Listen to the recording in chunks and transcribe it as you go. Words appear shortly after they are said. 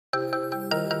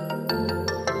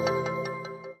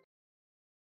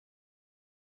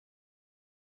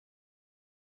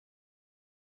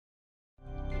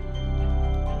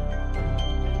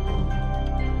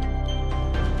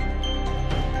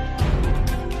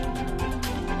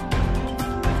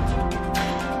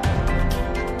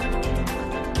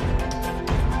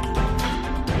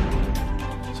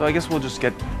So I guess we'll just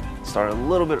get started a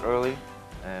little bit early,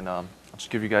 and I'll just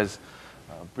give you guys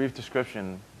a brief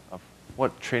description of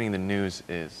what trading the news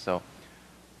is. So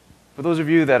for those of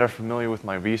you that are familiar with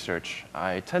my research,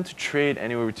 I tend to trade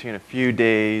anywhere between a few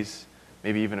days,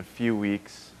 maybe even a few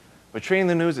weeks. But trading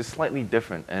the news is slightly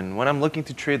different. And when I'm looking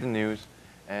to trade the news,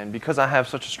 and because I have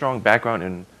such a strong background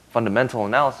in fundamental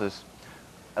analysis,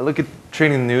 I look at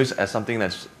trading the news as something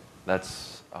that's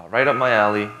right up my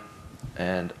alley,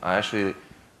 and I actually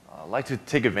like to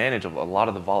take advantage of a lot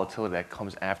of the volatility that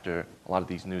comes after a lot of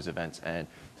these news events. And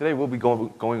today we'll be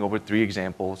going over 3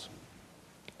 examples.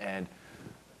 And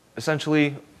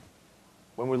essentially,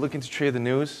 when we're looking to trade the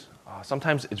news,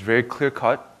 sometimes it's very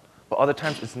clear-cut, but other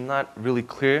times it's not really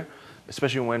clear,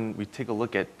 especially when we take a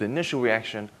look at the initial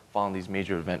reaction following these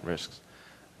major event risks.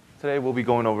 Today we'll be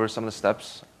going over some of the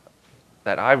steps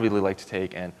that I really like to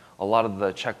take and a lot of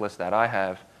the checklists that I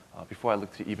have before I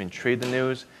look to even trade the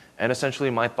news, and essentially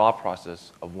my thought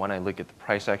process of when I look at the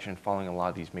price action following a lot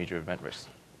of these major event risks.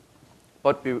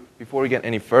 But before we get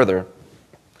any further,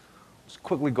 let's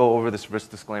quickly go over this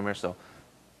risk disclaimer. So,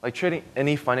 like trading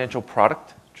any financial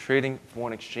product, trading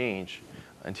foreign exchange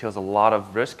entails a lot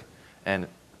of risk and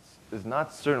is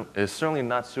certainly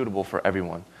not suitable for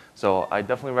everyone. So I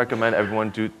definitely recommend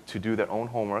everyone to do their own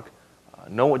homework,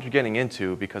 know what you're getting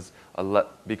into, because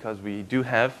we do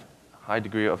have a high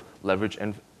degree of leverage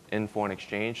in foreign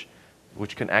exchange,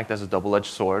 which can act as a double-edged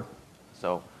sword.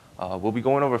 So we'll be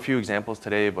going over a few examples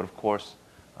today, but of course,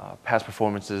 past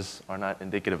performances are not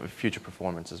indicative of future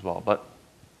performance as well. But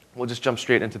we'll just jump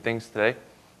straight into things today.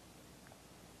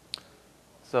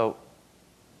 So,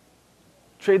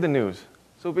 trade the news.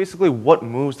 So basically, what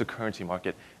moves the currency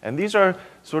market? And these are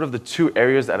sort of the 2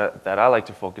 areas that I like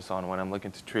to focus on when I'm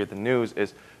looking to trade the news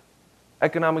is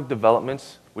economic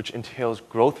developments, which entails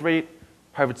growth rate,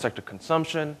 private sector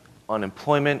consumption,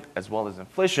 unemployment, as well as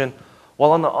inflation.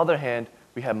 While on the other hand,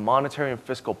 we have monetary and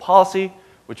fiscal policy,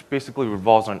 which basically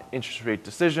revolves on interest rate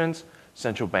decisions,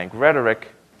 central bank rhetoric,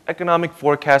 economic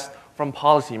forecasts from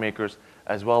policymakers,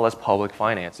 as well as public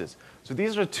finances. So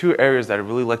these are 2 areas that I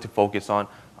really like to focus on.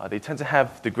 They tend to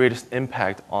have the greatest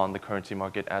impact on the currency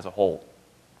market as a whole.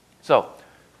 So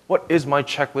what is my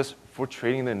checklist for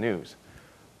trading the news?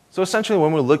 So essentially,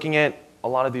 when we're looking at a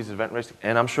lot of these event risks,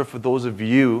 and I'm sure for those of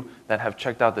you that have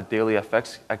checked out the daily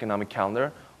FX economic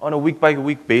calendar, on a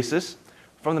week-by-week basis,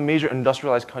 from the major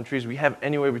industrialized countries, we have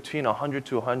anywhere between 100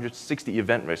 to 160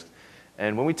 event risks.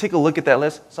 And when we take a look at that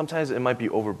list, sometimes it might be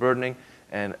overburdening,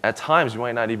 and at times we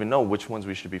might not even know which ones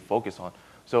we should be focused on.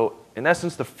 So in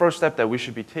essence, the first step that we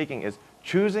should be taking is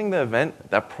choosing the event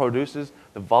that produces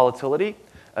the volatility,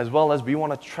 as well as we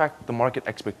want to track the market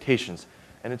expectations.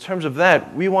 And in terms of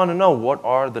that, we want to know what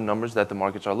are the numbers that the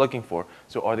markets are looking for.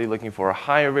 So are they looking for a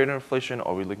higher rate of inflation?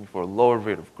 Are we looking for a lower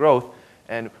rate of growth?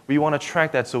 And we want to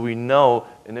track that so we know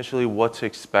initially what to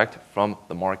expect from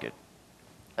the market.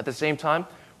 At the same time,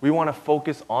 we want to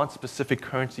focus on specific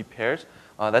currency pairs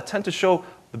that tend to show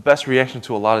the best reaction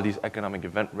to a lot of these economic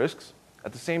event risks.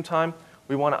 At the same time,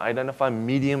 we want to identify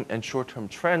medium and short-term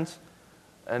trends,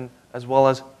 and as well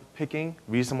as picking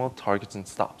reasonable targets and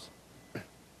stops.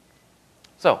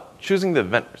 So, choosing the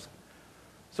event risk.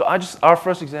 So our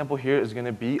first example here is going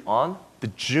to be on the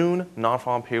June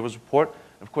non-farm payrolls report.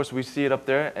 Of course, we see it up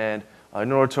there, and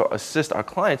in order to assist our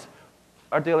clients,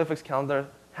 our daily FX calendar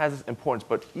has its importance.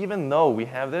 But even though we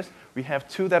have this, we have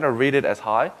 2 that are rated as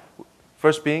high.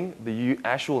 First being the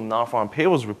actual non-farm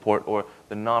payrolls report, or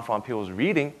the non-farm payrolls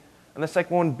reading, and the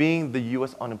second one being the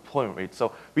U.S. unemployment rate.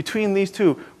 So between these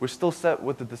 2, we're still set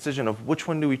with the decision of which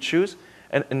one do we choose.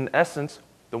 And in essence,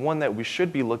 the one that we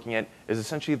should be looking at is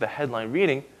essentially the headline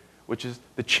reading, which is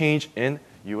the change in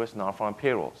U.S. non-farm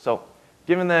payroll. So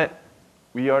given that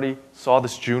we already saw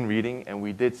this June reading, and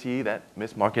we did see that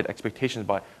missed market expectations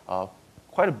by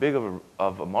quite a big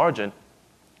of a margin,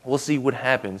 we'll see what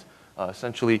happens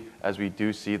essentially as we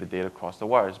do see the data cross the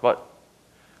wires. But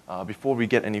before we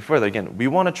get any further, again, we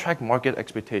want to track market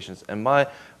expectations. And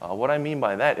what I mean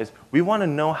by that is we want to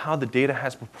know how the data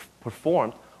has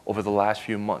performed over the last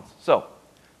few months. So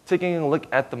taking a look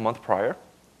at the month prior,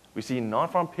 we see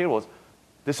non-farm payrolls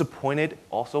disappointed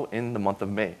also in the month of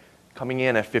May, coming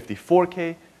in at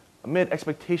 54K amid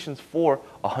expectations for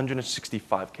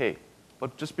 165K.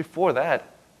 But just before that,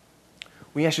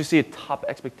 we actually see top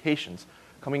expectations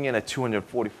coming in at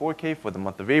 244K for the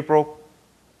month of April,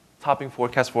 topping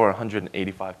forecast for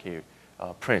 185K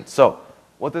print. So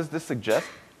what does this suggest?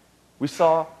 We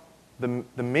saw the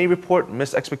May report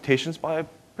missed expectations by a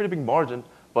pretty big margin,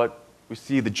 but we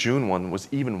see the June one was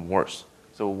even worse.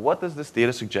 So what does this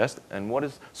data suggest, and what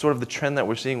is sort of the trend that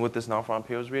we're seeing with this non-farm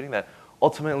payrolls reading? That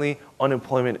ultimately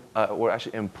unemployment, or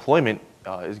actually employment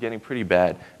is getting pretty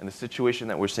bad. And the situation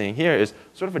that we're seeing here is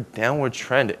sort of a downward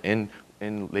trend in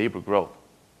labor growth.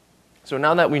 So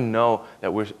now that we know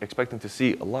that we're expecting to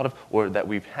see a lot of, or that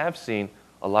we have seen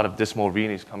a lot of dismal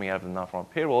readings coming out of the non-farm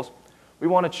payrolls, we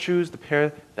want to choose the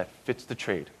pair that fits the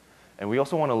trade. And we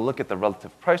also want to look at the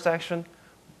relative price action.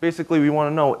 Basically, we want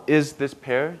to know, is this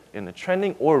pair in a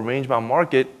trending or range-bound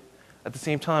market? At the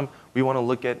same time, we want to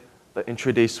look at the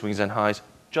intraday swings and highs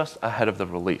just ahead of the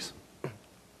release.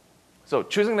 So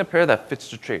choosing the pair that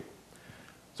fits the trade.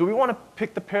 So we want to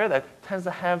pick the pair that tends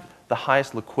to have the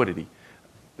highest liquidity.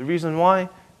 The reason why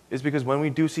is because when we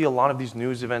do see a lot of these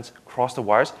news events cross the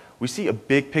wires, we see a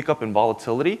big pickup in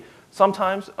volatility.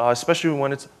 Sometimes, especially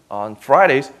when it's on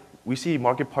Fridays, we see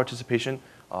market participation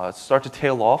start to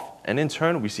tail off, and in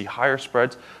turn, we see higher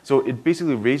spreads. So it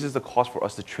basically raises the cost for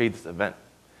us to trade this event.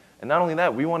 And not only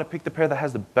that, we want to pick the pair that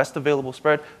has the best available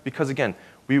spread because, again,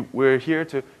 we're here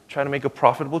to try to make a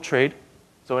profitable trade.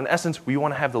 So in essence, we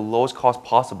want to have the lowest cost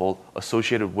possible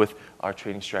associated with our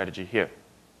trading strategy here.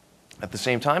 At the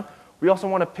same time, we also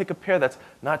want to pick a pair that's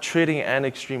not trading at an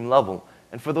extreme level.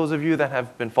 And for those of you that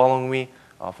have been following me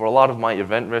for a lot of my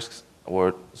event risks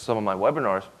or some of my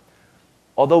webinars,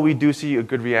 although we do see a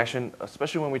good reaction,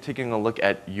 especially when we're taking a look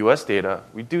at US data,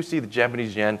 we do see the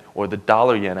Japanese yen, or the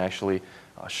dollar yen actually,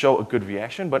 show a good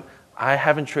reaction, but I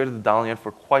haven't traded the dollar yen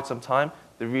for quite some time.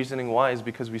 The reasoning why is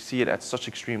because we see it at such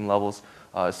extreme levels,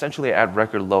 essentially at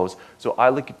record lows. So I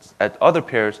look at other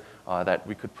pairs that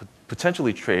we could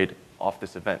potentially trade off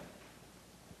this event.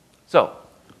 So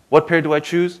what pair do I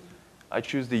choose? I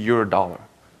choose the euro dollar.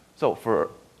 So for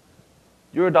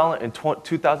euro dollar in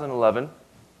 2011,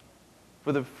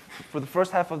 for the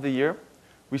first half of the year,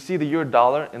 we see the euro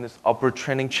dollar in this upward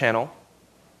trending channel.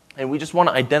 And we just want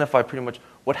to identify pretty much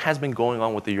what has been going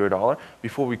on with the euro dollar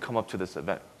before we come up to this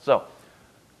event. So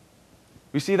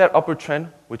we see that upward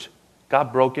trend, which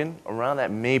got broken around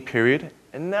that May period.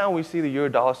 And now we see the euro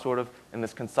dollar sort of in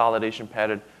this consolidation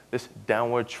pattern, this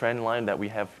downward trend line that we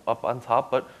have up on top.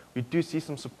 But we do see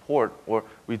some support, or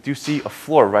we do see a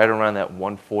floor right around that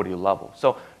 140 level.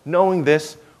 So knowing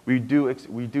this, we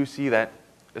do see that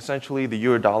essentially the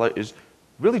euro dollar is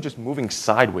really just moving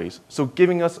sideways. So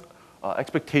giving us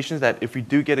expectations that if we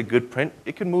do get a good print,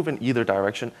 it can move in either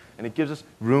direction, and it gives us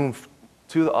room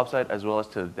to the upside as well as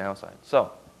to the downside.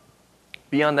 So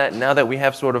beyond that, now that we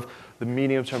have sort of the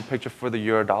medium-term picture for the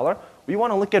euro dollar, we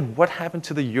want to look at what happened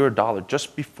to the euro dollar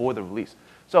just before the release.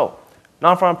 So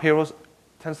non-farm payrolls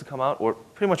tends to come out, or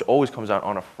pretty much always comes out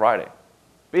on a Friday.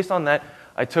 Based on that,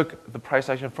 I took the price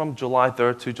action from July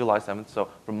 3rd to July 7th, so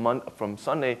from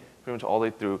Sunday pretty much all the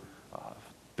way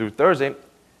through Thursday.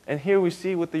 And here we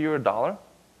see with the euro dollar,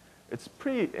 it's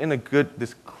pretty in a good,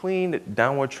 this clean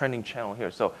downward trending channel here.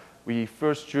 So we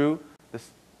first drew this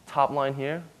top line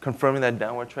here, confirming that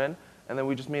downward trend, and then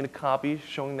we just made a copy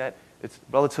showing that it's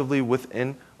relatively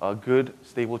within a good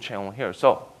stable channel here.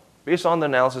 So based on the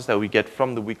analysis that we get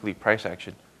from the weekly price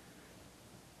action,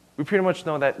 we pretty much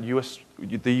know that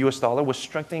the US dollar was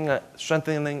strengthening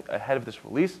ahead of this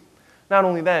release. Not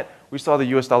only that, we saw the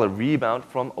US dollar rebound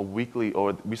from a weekly,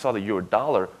 or we saw the euro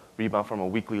dollar rebound from a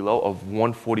weekly low of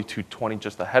 142.20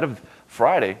 just ahead of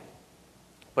Friday.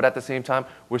 But at the same time,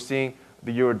 we're seeing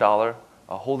the euro dollar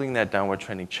holding that downward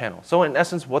trending channel. So in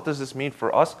essence, what does this mean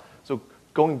for us? So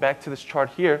going back to this chart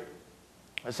here,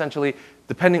 essentially,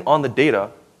 depending on the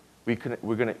data, we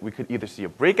could either see a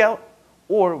breakout,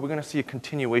 or we're going to see a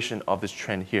continuation of this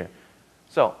trend here.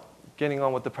 So getting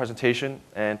on with the presentation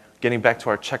and getting back to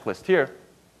our checklist here,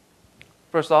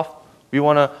 first off, we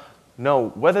want to know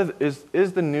whether is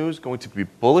the news going to be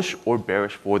bullish or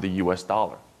bearish for the US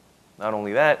dollar. Not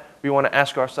only that, we want to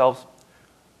ask ourselves,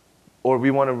 or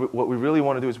what we really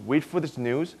want to do is wait for this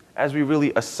news as we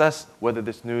really assess whether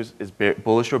this news is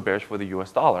bullish or bearish for the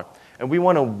US dollar. And we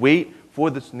want to wait for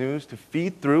this news to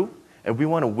feed through, and we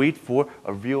want to wait for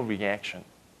a real reaction.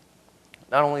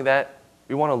 Not only that,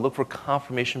 we want to look for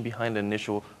confirmation behind the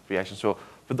initial reaction. So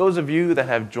for those of you that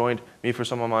have joined me for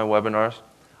some of my webinars,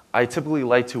 I typically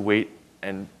like to wait,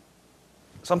 and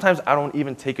sometimes I don't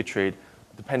even take a trade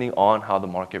depending on how the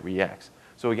market reacts.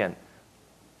 So again,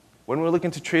 when we're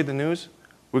looking to trade the news,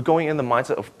 we're going in the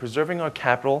mindset of preserving our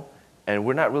capital, and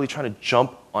we're not really trying to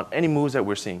jump on any moves that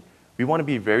we're seeing. We want to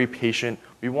be very patient.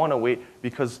 We want to wait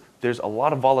because there's a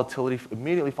lot of volatility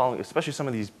immediately following, especially some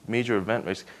of these major event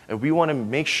risks, and we want to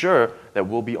make sure that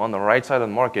we'll be on the right side of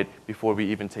the market before we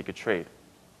even take a trade.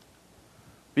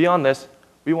 Beyond this,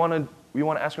 we want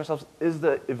to ask ourselves, is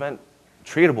the event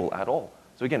tradable at all?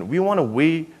 So again, we want to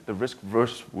weigh the risk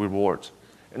versus rewards.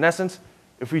 In essence,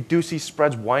 if we do see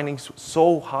spreads winding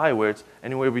so high where it's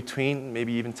anywhere between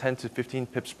maybe even 10 to 15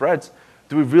 pip spreads,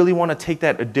 do we really want to take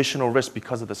that additional risk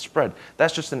because of the spread?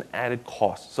 That's just an added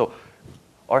cost. So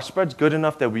are spreads good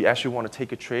enough that we actually want to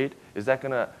take a trade? Is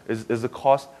the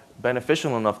cost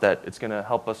beneficial enough that it's going to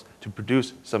help us to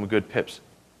produce some good pips?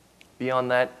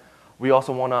 Beyond that, we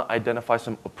also want to identify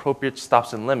some appropriate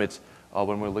stops and limits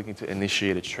when we're looking to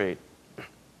initiate a trade.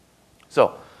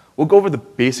 So we'll go over the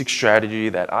basic strategy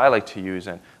that I like to use,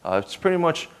 and it's pretty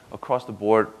much across the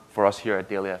board for us here at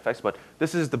Daily FX, but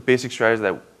this is the basic strategy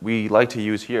that we like to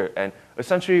use here. And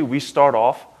essentially, we start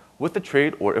off with the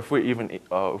trade, or if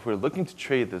we're looking to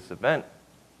trade this event,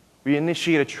 we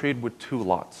initiate a trade with 2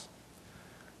 lots.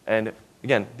 And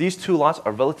again, these 2 lots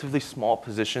are relatively small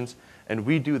positions, and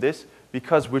we do this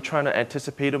because we're trying to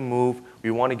anticipate a move.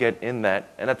 We want to get in that,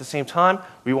 and at the same time,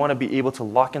 we want to be able to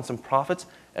lock in some profits.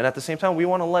 And at the same time, we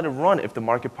want to let it run if the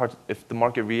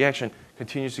market reaction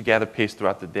continues to gather pace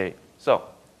throughout the day. So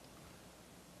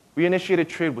we initiate a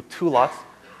trade with 2 lots,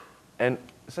 and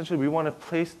essentially we want to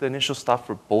place the initial stop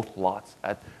for both lots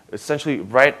at essentially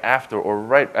right after or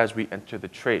right as we enter the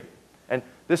trade. And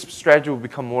this strategy will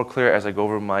become more clear as I go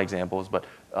over my examples, but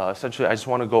essentially I just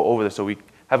want to go over this so we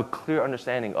have a clear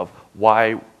understanding of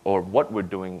why or what we're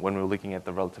doing when we're looking at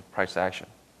the relative price action.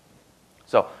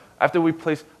 So after we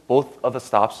place both of the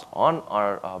stops on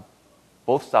our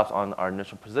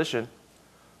initial position,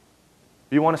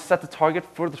 we want to set the target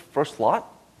for the first lot,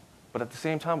 but at the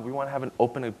same time, we want to have an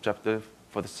open objective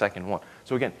for the second one.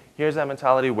 So again, here's that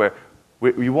mentality where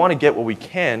we want to get what we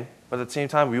can, but at the same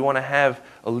time, we want to have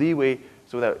a leeway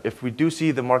so that if we do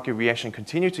see the market reaction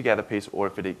continue to gather pace, or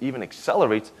if it even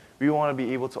accelerates, we want to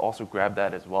be able to also grab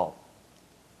that as well.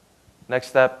 Next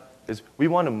step is we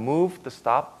want to move the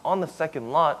stop on the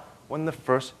second lot when the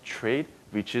first trade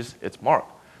reaches its mark.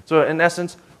 So in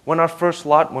essence, when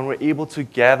we're able to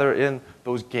gather in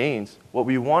those gains, what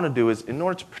we want to do is, in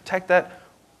order to protect that,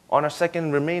 on our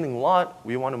second remaining lot,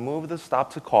 we want to move the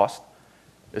stop to cost,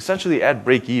 essentially at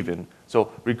break even.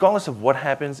 So regardless of what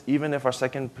happens, even if our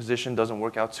second position doesn't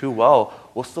work out too well,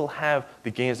 we'll still have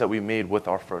the gains that we made with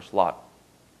our first lot.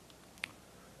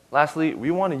 Lastly,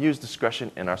 we want to use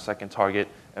discretion in our second target,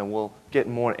 and we'll get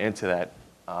more into that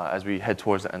as we head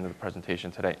towards the end of the presentation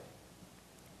today.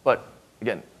 But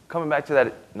again, coming back to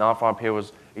that non-farm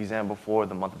payrolls example for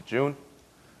the month of June,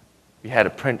 we had a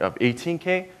print of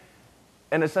 18K,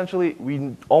 and essentially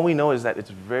all we know is that it's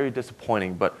very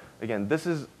disappointing. But again, this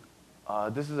is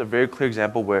a very clear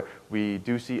example where we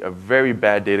do see a very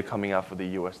bad data coming out for the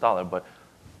US dollar. But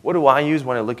what do I use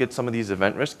when I look at some of these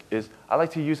event risks is I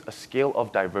like to use a scale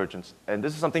of divergence. And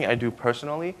this is something I do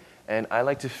personally, and I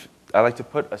like to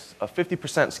put a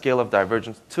 50% scale of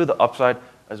divergence to the upside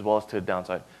as well as to the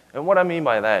downside. And what I mean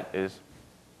by that is,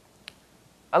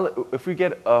 if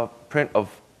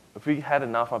we had a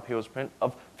non-farm payrolls print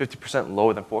of 50%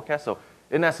 lower than forecast, so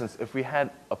in essence, if we had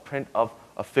a print of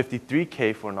a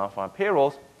 53K for non-farm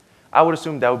payrolls, I would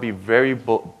assume that would be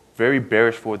very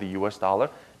bearish for the US dollar,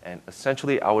 and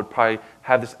essentially I would probably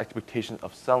have this expectation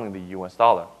of selling the US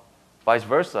dollar. Vice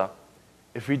versa,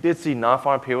 if we did see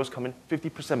non-farm payrolls come in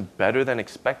 50% better than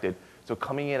expected, so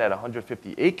coming in at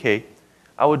 158K,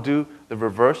 I would do the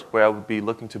reverse, where I would be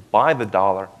looking to buy the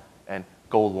dollar and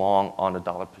go long on the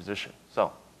dollar position.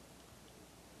 So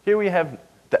here we have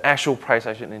the actual price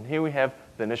action, and here we have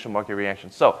the initial market reaction.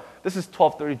 So this is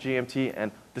 12:30 GMT,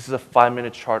 and this is a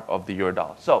 5-minute chart of the euro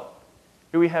dollar. So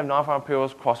here we have non-farm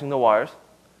payrolls crossing the wires.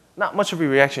 Not much of a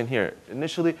reaction here.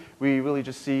 Initially, we really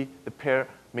just see the pair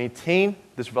maintain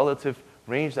this relative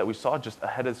range that we saw just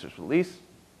ahead of this release.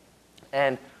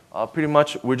 And pretty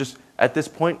much we're just, at this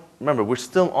point, remember, we're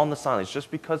still on the sidelines.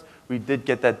 Just because we did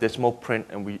get that decimal print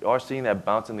and we are seeing that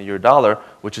bounce in the euro dollar,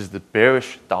 which is the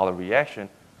bearish dollar reaction,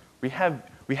 we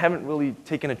haven't really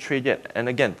taken a trade yet. And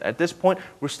again, at this point,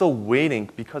 we're still waiting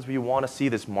because we want to see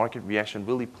this market reaction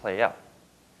really play out.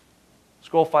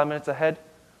 Scroll 5 minutes ahead,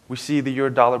 we see the euro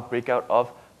dollar break out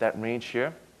of that range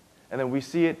here. And then we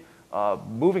see it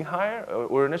moving higher,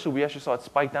 or initially we actually saw it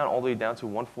spike down all the way down to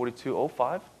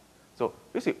 142.05. So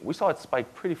basically, we saw it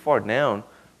spike pretty far down,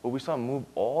 but we saw it move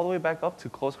all the way back up to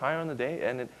close higher on the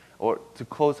day, or to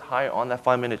close higher on that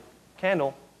 5-minute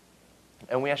candle.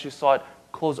 And we actually saw it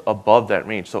close above that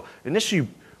range. So initially,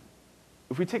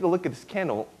 if we take a look at this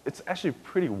candle, it's actually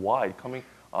pretty wide, coming,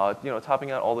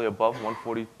 topping out all the way above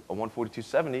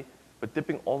 142.70, but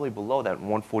dipping all the way below that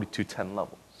 142.10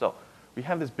 level. So we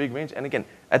have this big range, and again,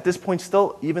 at this point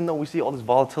still, even though we see all this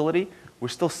volatility, we're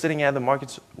still sitting at the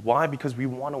markets. Why? Because we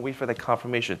want to wait for that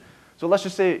confirmation. So let's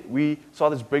just say we saw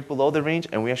this break below the range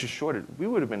and we actually shorted. We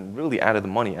would have been really out of the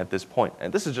money at this point.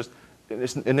 And this is just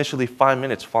initially 5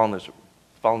 minutes following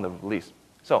the release.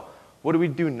 So what do we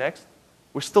do next?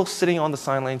 We're still sitting on the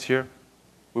sidelines here.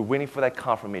 We're waiting for that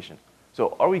confirmation.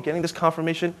 So are we getting this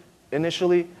confirmation?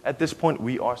 Initially, at this point,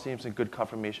 we are seeing some good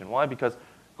confirmation. Why? Because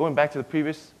going back to the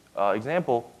previous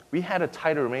example, we had a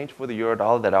tighter range for the euro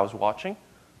dollar that I was watching,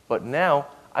 but now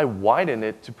I widened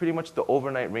it to pretty much the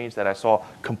overnight range that I saw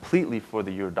completely for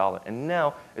the euro dollar. And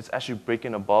now it's actually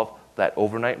breaking above that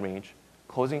overnight range,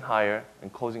 closing higher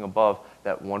and closing above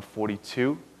that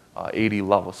 142.80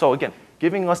 level. So again,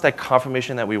 giving us that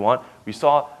confirmation that we want. We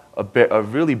saw a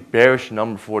really bearish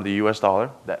number for the US dollar,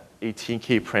 that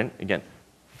 18K print. Again,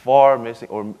 far missing,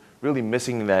 or really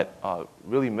missing that,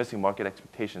 really missing market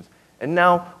expectations. And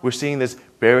now we're seeing this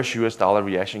bearish US dollar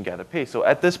reaction gather pace. So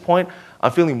at this point,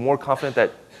 I'm feeling more confident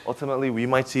that ultimately we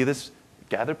might see this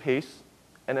gather pace.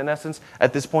 And in essence,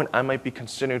 at this point, I might be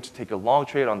considering to take a long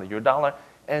trade on the euro dollar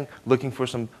and looking for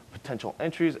some potential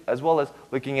entries, as well as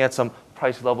looking at some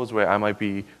price levels where I might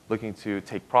be looking to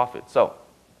take profit. So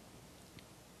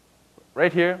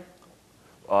right here,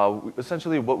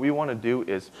 essentially what we want to do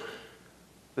is,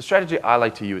 the strategy I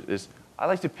like to use is, I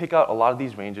like to pick out a lot of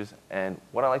these ranges, and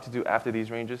what I like to do after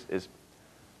these ranges is,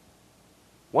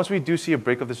 once we do see a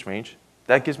break of this range,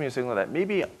 that gives me a signal that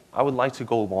maybe I would like to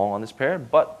go long on this pair,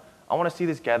 but I want to see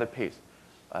this gather pace.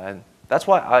 And that's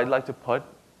why I'd like to put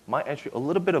my entry a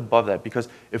little bit above that, because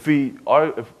if we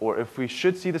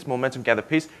should see this momentum gather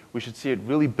pace, we should see it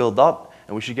really build up,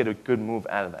 and we should get a good move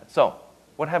out of that. So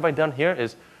what have I done here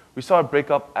is, we saw a break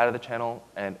up out of the channel,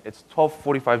 and it's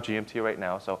 12:45 GMT right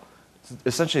now, so it's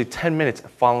essentially 10 minutes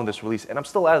following this release, and I'm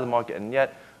still out of the market, and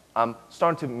yet I'm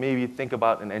starting to maybe think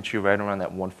about an entry right around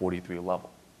that 143 level.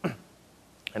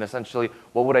 And essentially,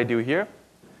 what would I do here?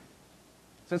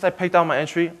 Since I picked out my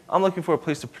entry, I'm looking for a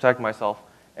place to protect myself,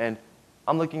 and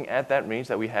I'm looking at that range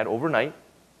that we had overnight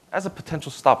as a potential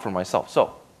stop for myself.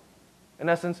 So in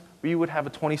essence, we would have a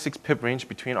 26 pip range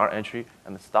between our entry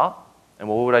and the stop, and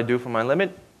what would I do for my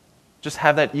limit? Just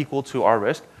have that equal to our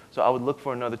risk. So I would look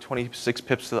for another 26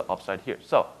 pips to the upside here.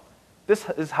 So this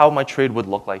is how my trade would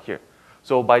look like here.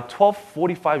 So by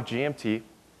 12:45 GMT,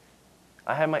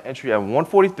 I had my entry at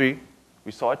 143.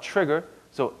 We saw a trigger.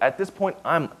 So at this point,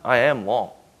 I am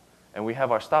long. And we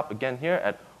have our stop again here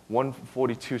at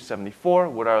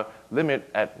 142.74 with our limit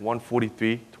at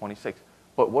 143.26.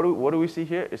 But what do we see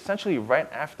here? Essentially, right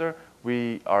after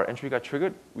our entry got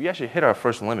triggered, we actually hit our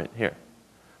first limit here.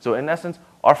 So in essence,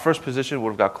 our first position would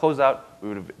have got closed out. We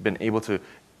would have been able to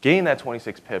gain that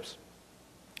 26 pips,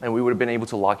 and we would have been able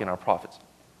to lock in our profits.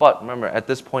 But remember, at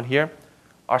this point here,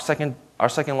 our second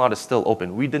lot is still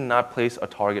open. We did not place a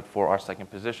target for our second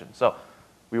position. So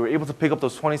we were able to pick up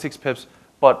those 26 pips,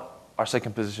 but our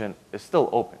second position is still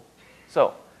open.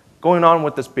 So going on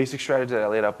with this basic strategy that I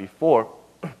laid out before,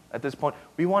 at this point,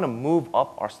 we want to move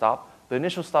up our stop. The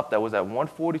initial stop that was at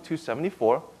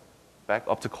 142.74, back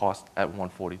up to cost at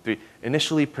 143,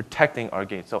 initially protecting our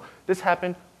gain. So this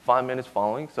happened 5 minutes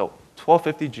following, so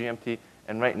 12:50 GMT,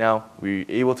 and right now we're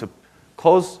able to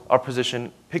close our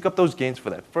position, pick up those gains for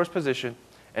that first position,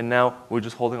 and now we're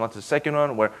just holding on to the second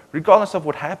one, where regardless of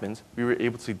what happens, we were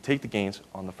able to take the gains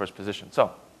on the first position.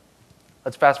 So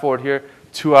let's fast forward here,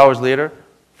 2 hours later,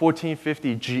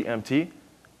 14:50 GMT.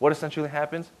 What essentially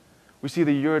happens? We see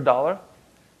the euro dollar,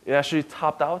 it actually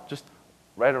topped out just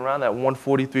right around that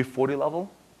 143.40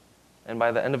 level, and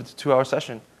by the end of the 2-hour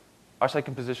session, our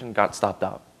second position got stopped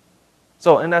out.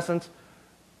 So in essence,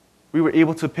 we were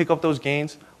able to pick up those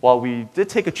gains. While we did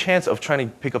take a chance of trying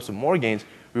to pick up some more gains,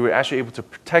 we were actually able to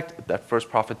protect that first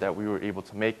profit that we were able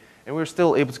to make, and we were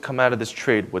still able to come out of this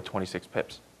trade with 26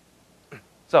 pips.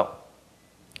 So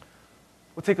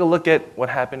we'll take a look at what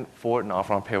happened for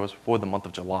non-farm payrolls for the month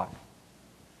of July.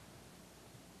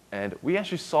 And we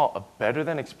actually saw a better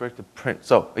than expected print.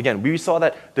 So again, we saw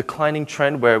that declining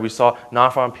trend where we saw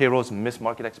non-farm payrolls miss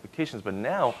market expectations, but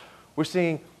now we're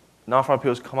seeing non-farm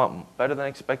payrolls come out better than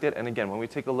expected. And again, when we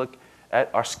take a look at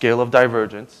our scale of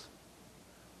divergence,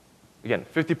 again,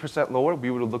 50% lower, we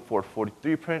would have looked for a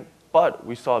 43 print, but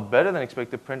we saw a better than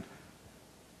expected print,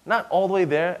 not all the way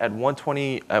there at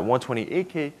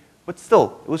 128K, but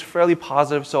still, it was fairly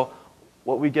positive. So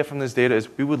what we get from this data is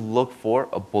we would look for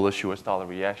a bullish US dollar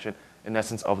reaction, in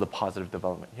essence of the positive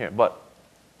development here. But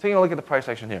taking a look at the price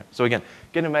action here. So again,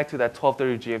 getting back to that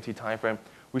 12:30 GMT time frame,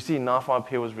 we see non-farm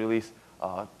payrolls release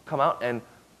come out, and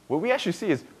what we actually see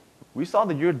is we saw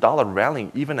the euro dollar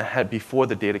rallying even ahead before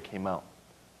the data came out.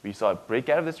 We saw it break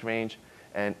out of this range,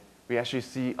 and we actually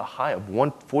see a high of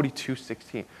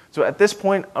 142.16. So at this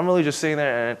point, I'm really just sitting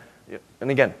there, and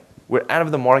again, we're out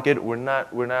of the market. We're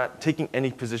not taking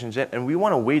any positions yet, and we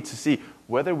want to wait to see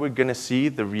whether we're going to see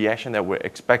the reaction that we're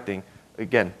expecting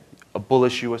again, a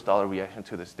bullish US dollar reaction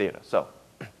to this data. So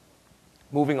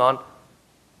moving on,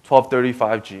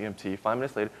 12:35 GMT, 5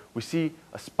 minutes later, we see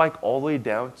a spike all the way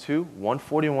down to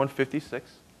 141.56,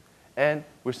 and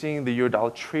we're seeing the euro dollar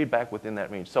trade back within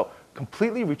that range. So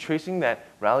completely retracing that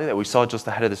rally that we saw just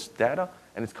ahead of this data,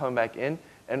 and it's coming back in.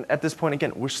 And at this point,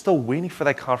 again, we're still waiting for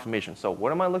that confirmation. So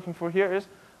what am I looking for here is,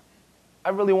 I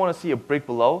really want to see a break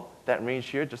below that range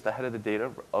here, just ahead of the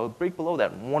data, a break below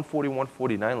that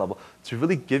 141.49 level to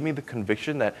really give me the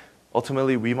conviction that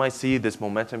ultimately we might see this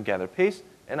momentum gather pace,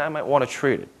 and I might want to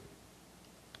trade it.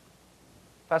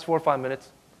 Fast forward 5 minutes,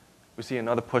 we see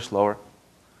another push lower.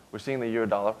 We're seeing the euro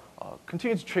dollar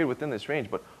continue to trade within this range,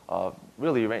 but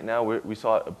really right now we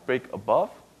saw a break above,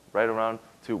 right around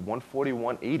to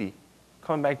 141.80,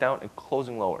 coming back down and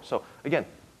closing lower. So again,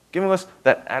 giving us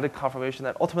that added confirmation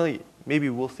that ultimately maybe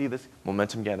we'll see this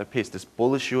momentum gather pace, this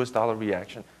bullish US dollar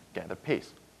reaction gather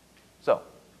pace. So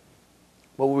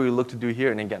what we look to do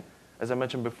here, and again, as I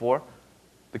mentioned before,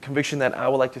 the conviction that I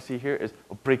would like to see here is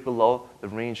a break below the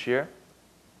range here.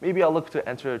 Maybe I'll look to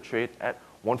enter a trade at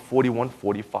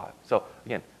 141.45. So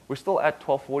again, we're still at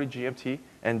 12:40 GMT,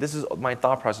 and this is my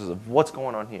thought process of what's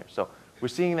going on here. So we're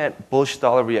seeing that bullish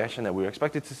dollar reaction that we were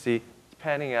expected to see. It's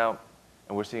panning out,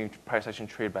 and we're seeing price action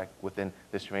trade back within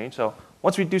this range. So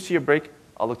once we do see a break,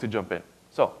 I'll look to jump in.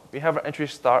 So we have our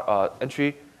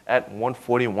entry at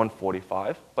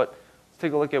 140.145, but let's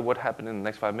take a look at what happened in the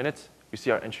next 5 minutes. We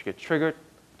see our entry get triggered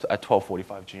at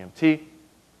 12:45 GMT.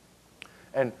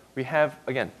 And we have,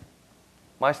 again,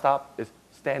 my stop is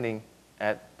standing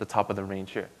at the top of the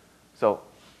range here. So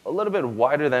a little bit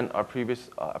wider than our previous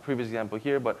example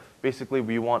here, but basically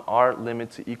we want our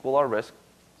limit to equal our risk.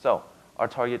 So our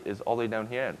target is all the way down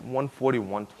here at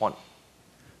 141.20.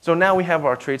 So now we have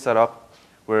our trade set up.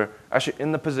 We're actually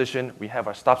in the position. We have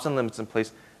our stops and limits in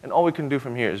place. And all we can do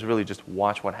from here is really just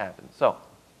watch what happens. So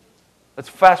let's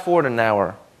fast forward an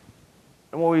hour.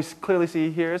 And what we clearly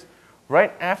see here is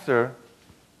right after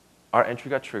our entry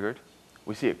got triggered,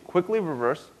 we see it quickly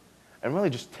reverse and really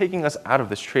just taking us out of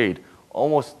this trade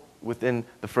almost within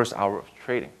the first hour of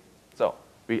trading. So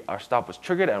our stop was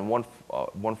triggered at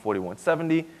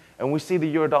 141.70, and we see the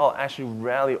euro dollar actually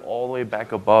rally all the way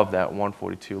back above that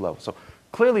 142 level. So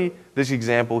clearly, this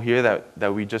example here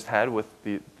that we just had with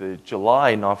the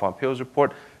July non-farm payrolls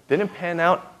report didn't pan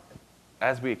out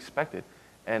as we expected.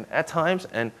 And at times,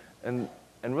 and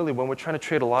really when we're trying to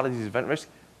trade a lot of these event risks,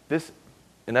 this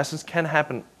in essence can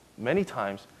happen many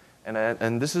times.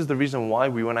 And this is the reason why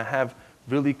we want to have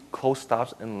really close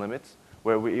stops and limits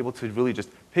where we're able to really just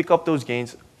pick up those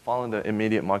gains following the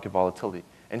immediate market volatility.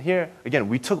 And here, again,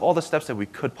 we took all the steps that we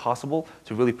could possible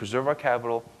to really preserve our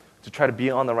capital, to try to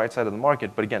be on the right side of the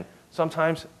market. But again,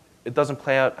 sometimes it doesn't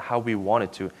play out how we want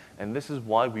it to. And this is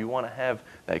why we want to have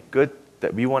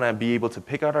that we want to be able to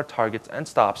pick out our targets and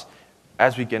stops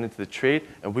as we get into the trade.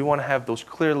 And we want to have those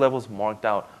clear levels marked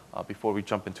out before we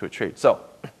jump into a trade. So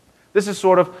this is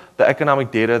sort of the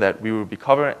economic data that we will be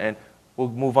covering. And we'll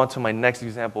move on to my next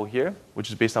example here, which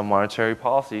is based on monetary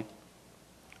policy,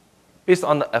 based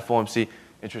on the FOMC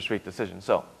interest rate decision.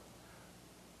 So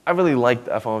I really liked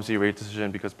the FOMC rate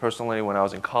decision because personally, when I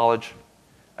was in college,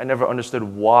 I never understood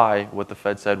why what the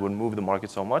Fed said would move the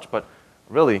market so much. But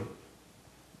really,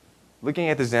 looking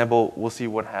at the example, we'll see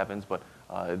what happens. But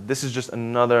this is just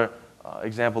another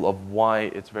example of why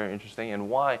it's very interesting and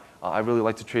why I really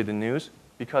like to trade the news,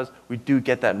 because we do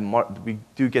get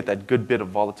that good bit of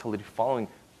volatility following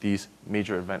these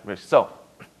major event risks. So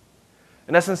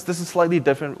in essence, this is slightly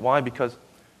different. Why? Because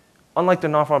unlike the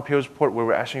non-farm payrolls report where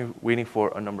we're actually waiting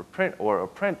for a number print or a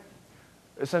print,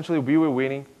 essentially we were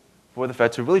waiting for the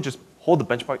Fed to really just hold the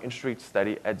benchmark interest rate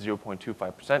steady at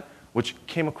 0.25%, which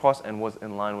came across and was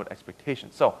in line with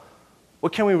expectations. So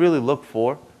what can we really look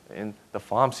for in the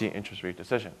FOMC interest rate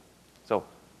decision? So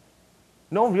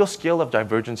no real scale of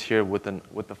divergence here with the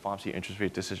FOMC interest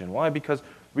rate decision. Why? Because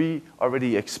we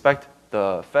already expect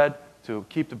the Fed to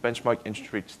keep the benchmark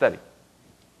interest rate steady.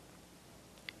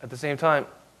 At the same time,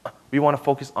 we want to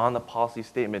focus on the policy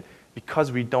statement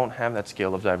because we don't have that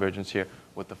scale of divergence here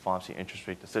with the FOMC interest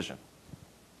rate decision.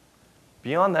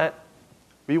 Beyond that,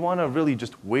 we want to really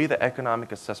just weigh the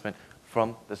economic assessment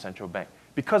from the central bank.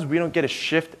 Because we don't get a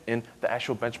shift in the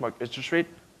actual benchmark interest rate,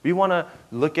 we want to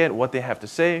look at what they have to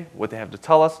say, what they have to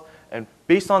tell us, and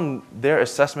based on their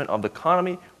assessment of the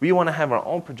economy, we want to have our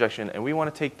own projection, and we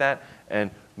want to take that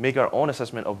and make our own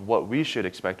assessment of what we should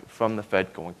expect from the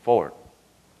Fed going forward.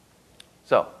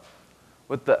 So,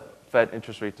 with the Fed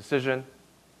interest rate decision,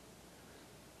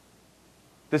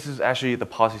 this is actually the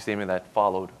policy statement that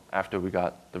followed after we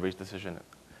got the rate decision.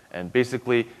 And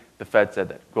basically, the Fed said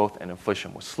that growth and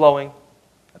inflation was slowing,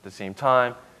 At the same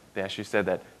time, they actually said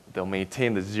that they'll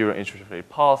maintain the zero interest rate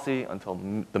policy until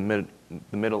the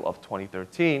middle of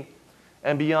 2013.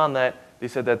 And beyond that, they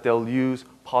said that they'll use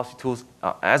policy tools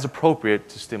as appropriate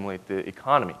to stimulate the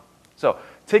economy. So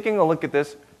taking a look at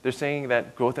this, they're saying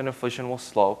that growth and inflation will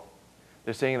slow.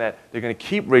 They're saying that they're going to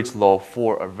keep rates low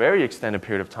for a very extended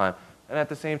period of time. And at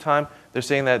the same time, they're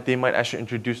saying that they might actually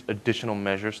introduce additional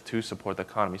measures to support the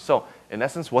economy. So in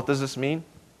essence, what does this mean?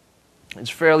 It's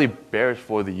fairly bearish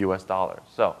for the US dollar.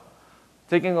 So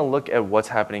taking a look at what's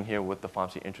happening here with the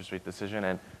FOMC interest rate decision,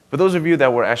 and for those of you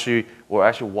that were actually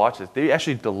watch this, they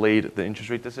actually delayed the interest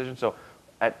rate decision. So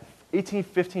at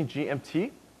 18:15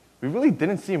 GMT, we really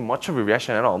didn't see much of a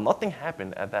reaction at all. Nothing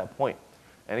happened at that point.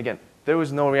 And again, there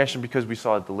was no reaction because we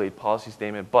saw a delayed policy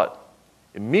statement, but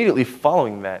immediately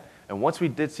following that, and once we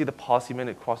did see the policy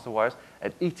minute cross the wires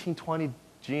at 18:20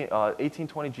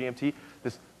 GMT,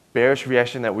 this bearish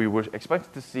reaction that we were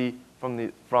expected to see from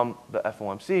the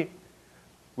FOMC,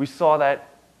 we saw that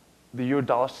the euro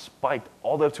dollar spiked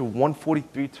all the way up to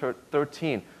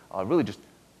 143.13, really just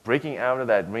breaking out of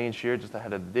that range here just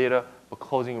ahead of the data, but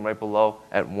closing right below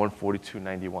at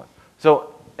 142.91.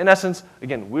 So in essence,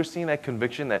 again, we're seeing that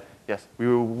conviction that, yes, we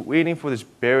were waiting for this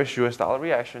bearish US dollar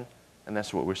reaction, and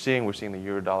that's what we're seeing. We're seeing the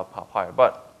euro dollar pop higher.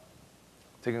 But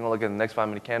taking a look at the next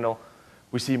 5-minute candle,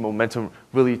 we see momentum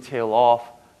really tail off,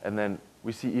 and then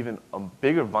we see even a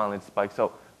bigger violent spike.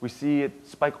 So we see it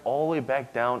spike all the way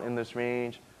back down in this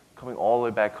range, coming all the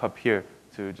way back up here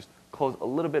to just close a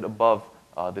little bit above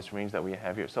this range that we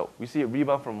have here. So we see a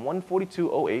rebound from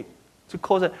 142.08 to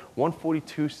close at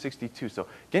 142.62. So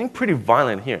getting pretty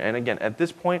violent here. And again, at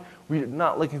this point, we're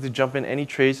not looking to jump in any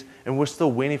trades, and we're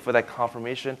still waiting for that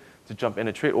confirmation to jump in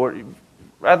a trade, or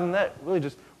rather than that, really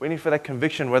just waiting for that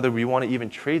conviction whether we want to even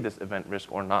trade this event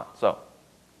risk or not. So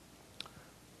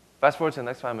fast forward to the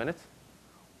next 5 minutes.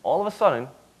 All of a sudden,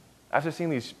 after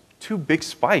seeing these two big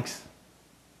spikes,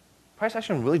 price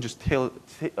action really just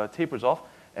tapers off,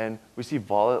 and we see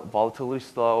volatility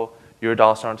slow, euro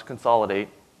dollar starting to consolidate,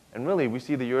 and really we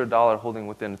see the euro dollar holding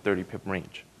within a 30 pip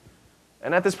range.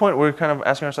 And at this point, we're kind of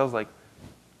asking ourselves, like,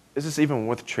 is this even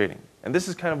worth trading? And this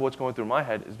is kind of what's going through my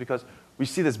head, is because we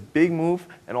see this big move,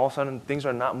 and all of a sudden things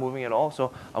are not moving at all.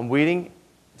 So I'm waiting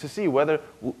to see whether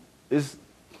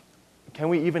can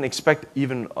we even expect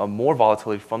even more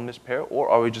volatility from this pair, or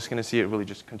are we just going to see it really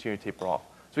just continue to taper off?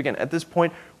 So again, at this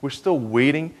point, we're still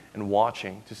waiting and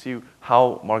watching to see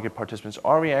how market participants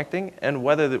are reacting and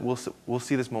whether we'll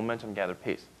see this momentum gather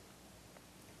pace.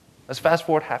 Let's fast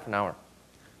forward half an hour.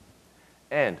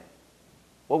 And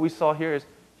what we saw here is,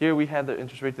 here we had the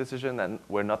interest rate decision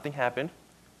where nothing happened.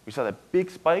 We saw that big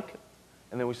spike,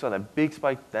 and then we saw that big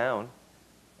spike down.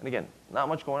 And again, not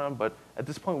much going on, but at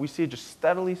this point, we see it just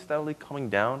steadily coming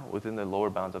down within the lower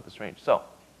bounds of this range. So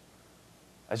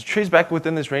as it trades back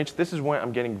within this range, this is where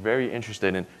I'm getting very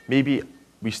interested in. Maybe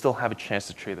we still have a chance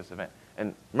to trade this event.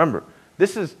 And remember,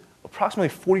 this is approximately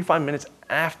 45 minutes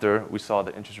after we saw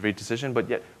the interest rate decision, but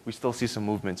yet we still see some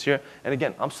movements here. And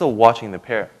again, I'm still watching the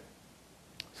pair.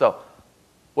 So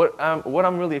what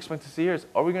I'm really expecting to see here is,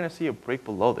 are we going to see a break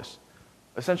below this?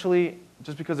 Essentially,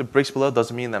 just because it breaks below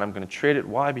doesn't mean that I'm going to trade it.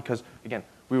 Why? Because, again,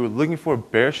 we were looking for a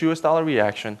bearish US dollar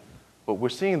reaction, but we're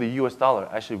seeing the US dollar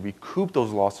actually recoup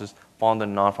those losses following the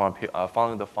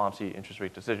FOMC interest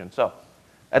rate decision. So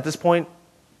at this point,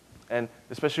 and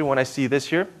especially when I see this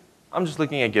here, I'm just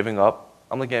looking at giving up.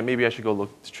 I'm looking at maybe I should go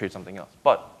look to trade something else.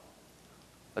 But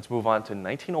let's move on to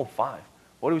 1905.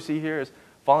 What do we see here is,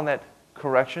 following that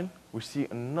correction, we see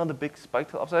another big spike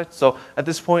to the upside. So at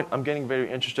this point, I'm getting very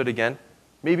interested again.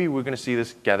 Maybe we're going to see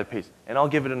this gather pace, and I'll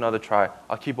give it another try.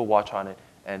 I'll keep a watch on it,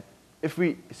 and if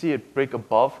we see it break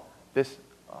above this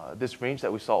range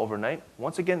that we saw overnight,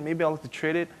 once again, maybe I'll look to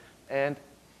trade it, and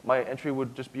my entry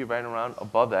would just be right around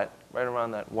above that, right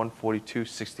around that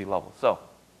 142.60 level. So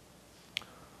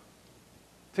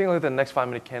taking a look at the next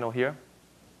 5-minute candle here,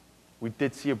 we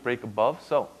did see a break above.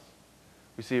 So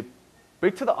we see a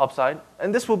break to the upside,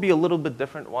 and this will be a little bit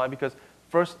different. Why? Because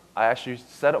first, I actually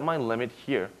set up my limit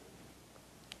here.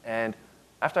 And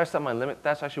after I set my limit,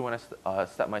 that's actually when I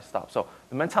set my stop. So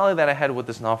the mentality that I had with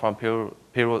this non-farm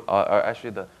payroll,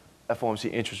 actually the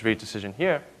FOMC interest rate decision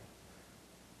here,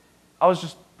 I was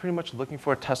just pretty much looking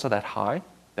for a test of that high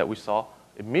that we saw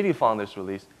immediately following this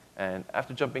release. And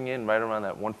after jumping in right around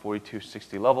that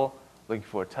 142.60 level, looking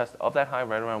for a test of that high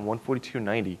right around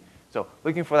 142.90. So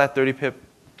looking for that 30 pip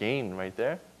gain right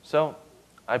there. So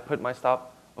I put my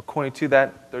stop according to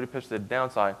that 30 pips to the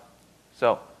downside.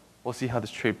 So we'll see how this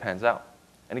trade pans out.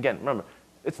 And again, remember,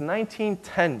 it's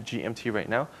 19:10 GMT right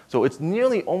now, so it's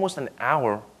nearly almost an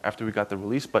hour after we got the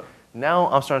release, but now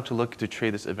I'm starting to look to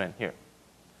trade this event here.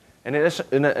 And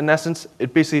in essence,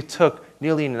 it basically took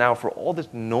nearly an hour for all this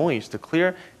noise to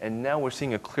clear, and now we're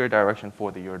seeing a clear direction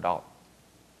for the euro dollar.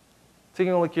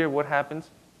 Taking a look here, what happens?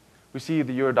 We see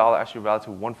the euro dollar actually rally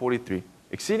to 143,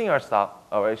 exceeding our stop,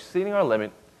 or exceeding our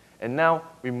limit, and now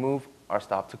we move our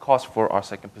stop to cost for our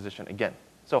second position again.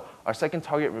 So our second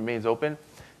target remains open,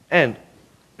 and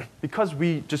because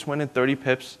we just went in 30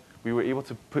 pips, we were able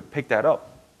to pick that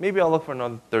up. Maybe I'll look for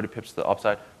another 30 pips to the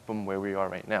upside from where we are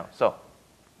right now. So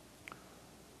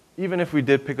even if we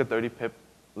did pick a 30 pip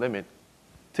limit,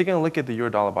 taking a look at the euro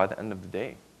dollar by the end of the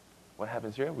day, what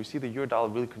happens here? We see the euro dollar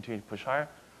really continue to push higher,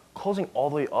 closing all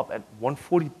the way up at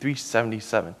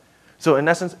 143.77. So in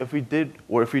essence, if we did,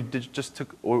 or if we did just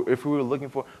took, or if we were looking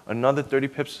for another 30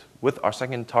 pips with our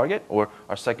second target or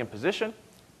our second position,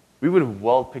 we would have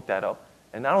well picked that up.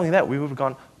 And not only that, we would have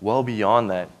gone well beyond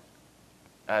that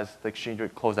as the exchange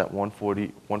rate closed at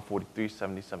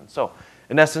 143.77. So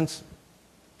in essence,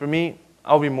 for me,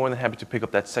 I'll be more than happy to pick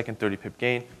up that second 30 pip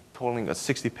gain, totaling a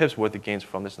 60 pips worth of gains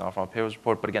from this non-farm payrolls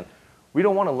report. But again, we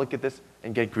don't want to look at this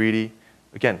and get greedy.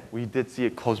 Again, we did see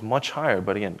it close much higher,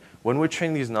 but again, when we're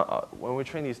trading these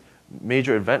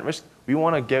major event risks, we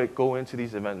want to go into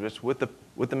these event risks with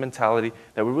the mentality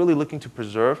that we're really looking to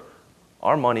preserve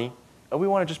our money, and we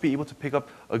want to just be able to pick up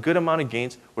a good amount of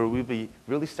gains where we'll be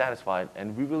really satisfied,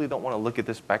 and we really don't want to look at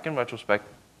this back in retrospect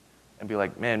and be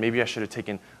like, man, maybe I should have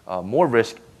taken more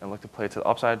risk and looked to play it to the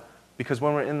upside, because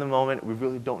when we're in the moment, we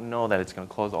really don't know that it's going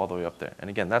to close all the way up there. And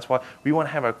again, that's why we want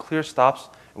to have our clear stops,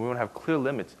 and we want to have clear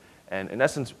limits. And in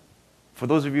essence, for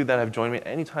those of you that have joined me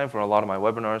anytime for a lot of my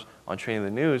webinars on trading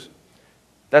the news,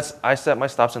 I set my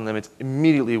stops and limits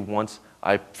immediately once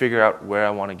I figure out where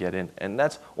I want to get in. And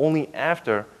that's only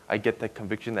after I get the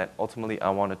conviction that ultimately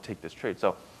I want to take this trade.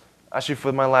 So actually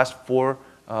for my last 4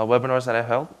 webinars that I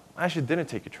held, I actually didn't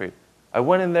take a trade. I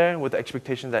went in there with the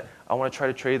expectation that I want to try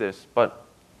to trade this, but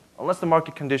unless the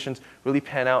market conditions really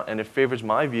pan out and it favors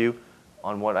my view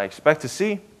on what I expect to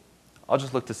see, I'll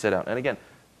just look to sit out. And again,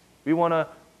 we want to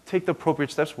take the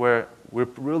appropriate steps where we're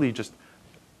really just,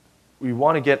 we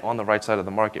want to get on the right side of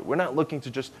the market. We're not looking to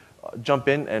just jump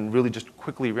in and really just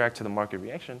quickly react to the market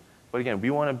reaction. But again, we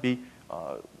want to be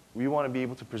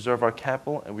able to preserve our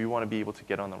capital, and we want to be able to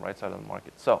get on the right side of the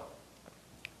market. So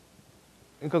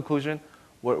in conclusion,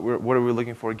 what are we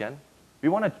looking for again? We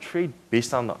want to trade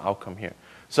based on the outcome here.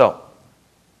 So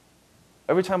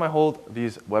every time I hold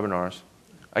these webinars,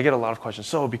 I get a lot of questions.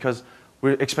 So because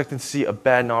we're expecting to see a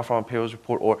bad non-farm payrolls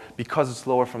report, or because it's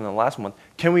lower from the last month,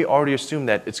 can we already assume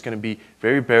that it's going to be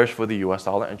very bearish for the US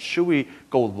dollar? And should we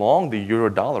go long the euro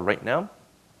dollar right now?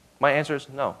 My answer is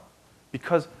no.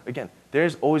 Because, again,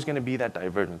 there's always going to be that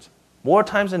divergence. More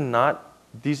times than not,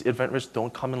 these event risks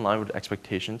don't come in line with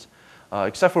expectations,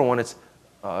 except for when it's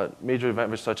major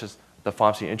event risks such as the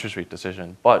FOMC interest rate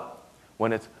decision. But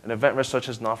when it's an event risk such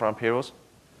as non-farm payrolls,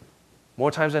 more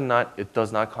times than not, it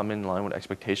does not come in line with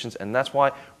expectations, and that's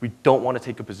why we don't want to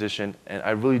take a position, and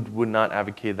I really would not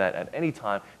advocate that at any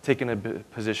time, taking a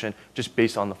position just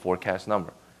based on the forecast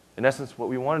number. In essence, what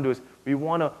we want to do is we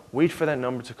want to wait for that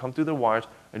number to come through the wires,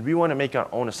 and we want to make our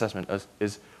own assessment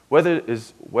as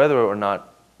whether or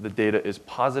not the data is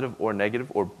positive or negative,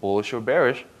 or bullish or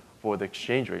bearish for the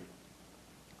exchange rate.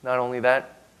 Not only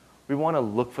that, we want to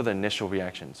look for the initial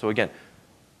reaction. So again,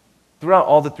 throughout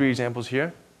all the 3 examples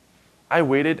here, I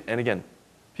waited, and again,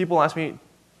 people ask me,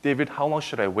 David, how long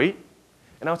should I wait?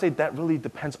 And I would say that really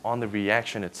depends on the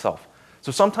reaction itself.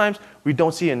 So sometimes we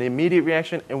don't see an immediate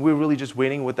reaction, and we're really just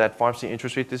waiting with that FOMC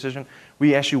interest rate decision.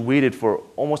 We actually waited for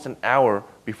almost an hour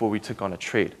before we took on a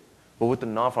trade. But with the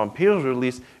non-farm payrolls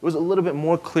release, it was a little bit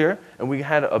more clear, and we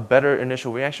had a better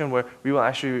initial reaction where we were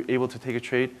actually able to take a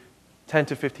trade 10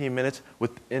 to 15 minutes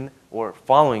within or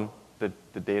following the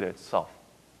data itself.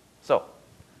 So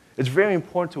it's very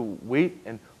important to wait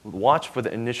and watch for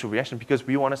the initial reaction, because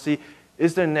we want to see,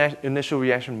 is the initial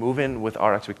reaction moving with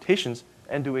our expectations,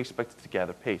 and do we expect it to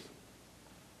gather pace?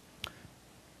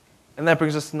 And that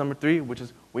brings us to number 3, which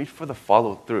is wait for the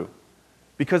follow through.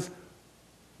 Because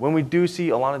when we do see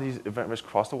a lot of these event risks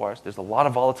cross the wires, there's a lot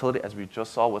of volatility, as we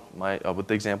just saw with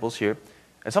the examples here.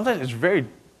 And sometimes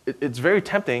it's very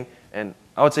tempting, and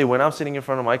I would say when I'm sitting in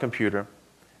front of my computer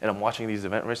and I'm watching these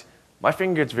event risks, my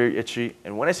finger gets very itchy,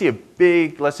 and when I see a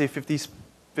big, let's say 50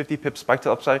 pip spike to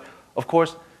the upside, of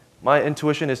course, my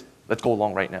intuition is, let's go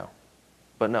long right now.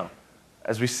 But no.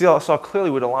 As we saw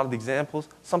clearly with a lot of the examples,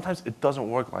 sometimes it doesn't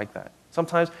work like that.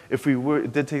 Sometimes if we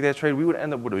did take that trade, we would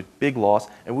end up with a big loss,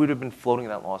 and we would have been floating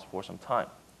that loss for some time.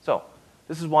 So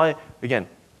this is why, again,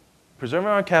 preserving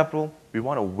our capital, we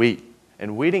want to wait.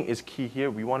 And waiting is key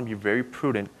here. We want to be very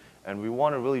prudent, and we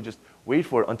want to really just wait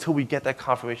for it until we get that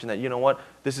confirmation that, you know what,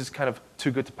 this is kind of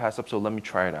too good to pass up, so let me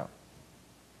try it out.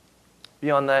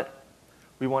 Beyond that,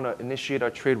 we want to initiate our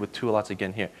trade with 2 lots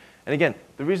again here. And again,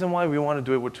 the reason why we want to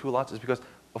do it with 2 lots is because,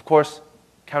 of course,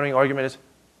 counting argument is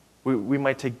we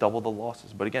might take double the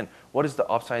losses. But again, what is the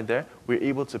upside there? We're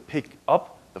able to pick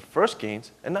up the first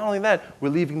gains, and not only that, we're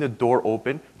leaving the door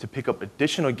open to pick up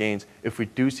additional gains if we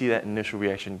do see that initial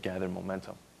reaction gather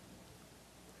momentum.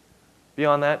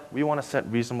 Beyond that, we want to set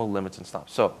reasonable limits and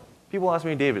stops. So people ask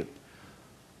me, David,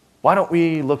 why don't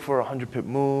we look for a 100-pip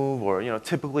move? Or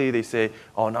typically they say,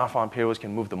 oh, non-farm payrolls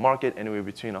can move the market anywhere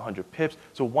between 100 pips.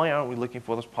 So why aren't we looking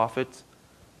for those profits?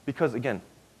 Because again,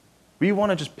 we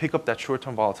want to just pick up that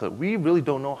short-term volatility. We really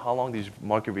don't know how long these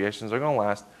market reactions are going to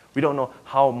last. We don't know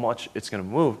how much it's going to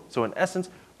move. So in essence,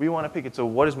 we want to pick it. So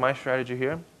what is my strategy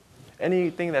here?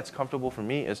 Anything that's comfortable for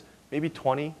me is maybe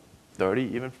 20, 30,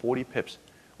 even 40 pips.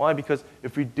 Why? Because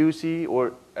if we do see,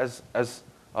 or as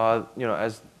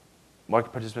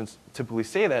market participants typically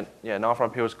say that,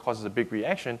 non-farm payrolls causes a big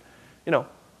reaction,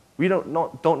 we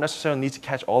don't necessarily need to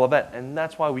catch all of that, and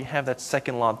that's why we have that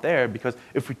second lot there, because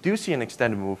if we do see an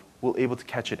extended move, we'll be able to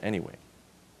catch it anyway.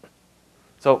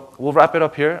 So we'll wrap it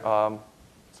up here.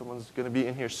 Someone's going to be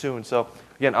in here soon. So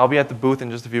again, I'll be at the booth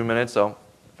in just a few minutes, so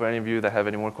for any of you that have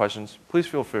any more questions, please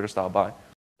feel free to stop by.